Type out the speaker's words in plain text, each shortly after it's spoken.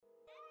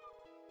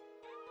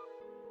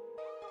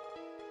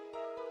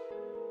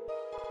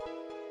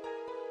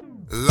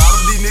A lot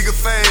of these niggas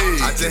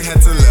fake, I just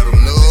had to let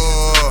them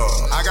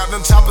know. I got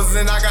them choppers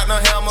and I got them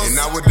hammers, and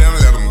I would never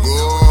let them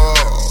go.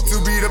 To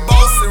be the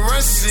boss and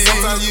run shit,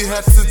 sometimes you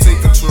have to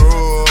take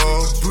control.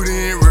 Put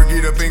in work,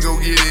 get up and go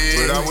get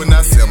it, but I would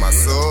not sell my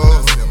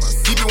soul.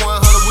 Keep it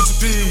 100 with your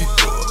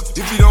people.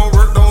 If you don't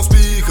work, don't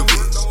speak of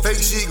it. Fake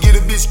shit, get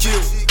a bitch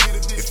killed.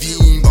 If you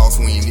ain't boss,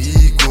 we ain't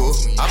equal.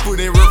 I put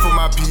in work for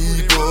my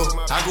people.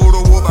 I go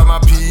to war by my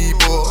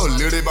people.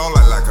 Live they ball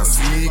like a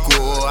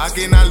sequel. I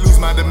cannot lose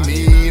my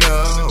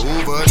demeanor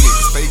over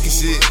niggas faking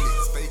shit.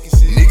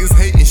 Niggas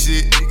hating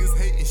shit.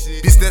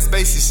 Bitch, that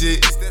spacey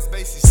shit.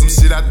 Some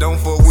shit I don't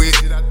fuck with.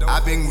 I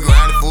been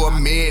grinding for a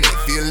minute.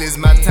 Feel it's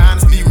my time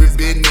to speak with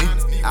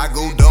business. I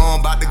go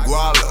dumb about the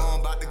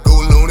guala. Go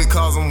loony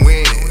cause I'm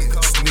winning.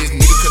 Snitch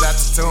nigga cut out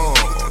your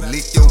tongue.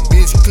 Lick your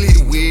bitch, click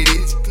with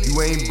it.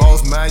 You ain't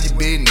boss, mind your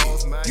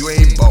business. You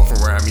ain't boss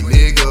around me,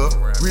 nigga.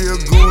 Real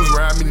goons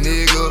around me,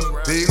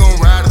 nigga. They gon'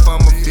 ride if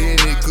I'm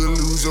offended. Could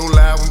lose your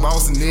life when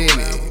bossin' in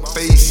it.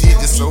 Fake shit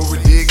just so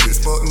ridiculous,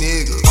 fuck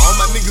niggas. All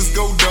my niggas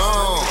go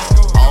dumb.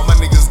 All my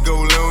niggas go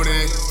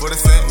loaded. For the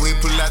sack, we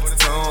pull out the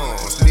tongue.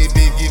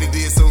 Snippet, get it,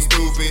 this so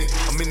stupid.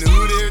 I'm in the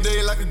hood every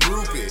day like a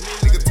groupie.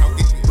 Nigga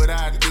talking, but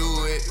I do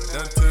it.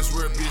 Done touch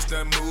where bitch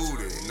done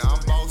moved it. Now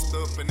I'm bossed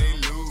up and they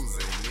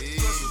losing.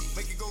 Yeah.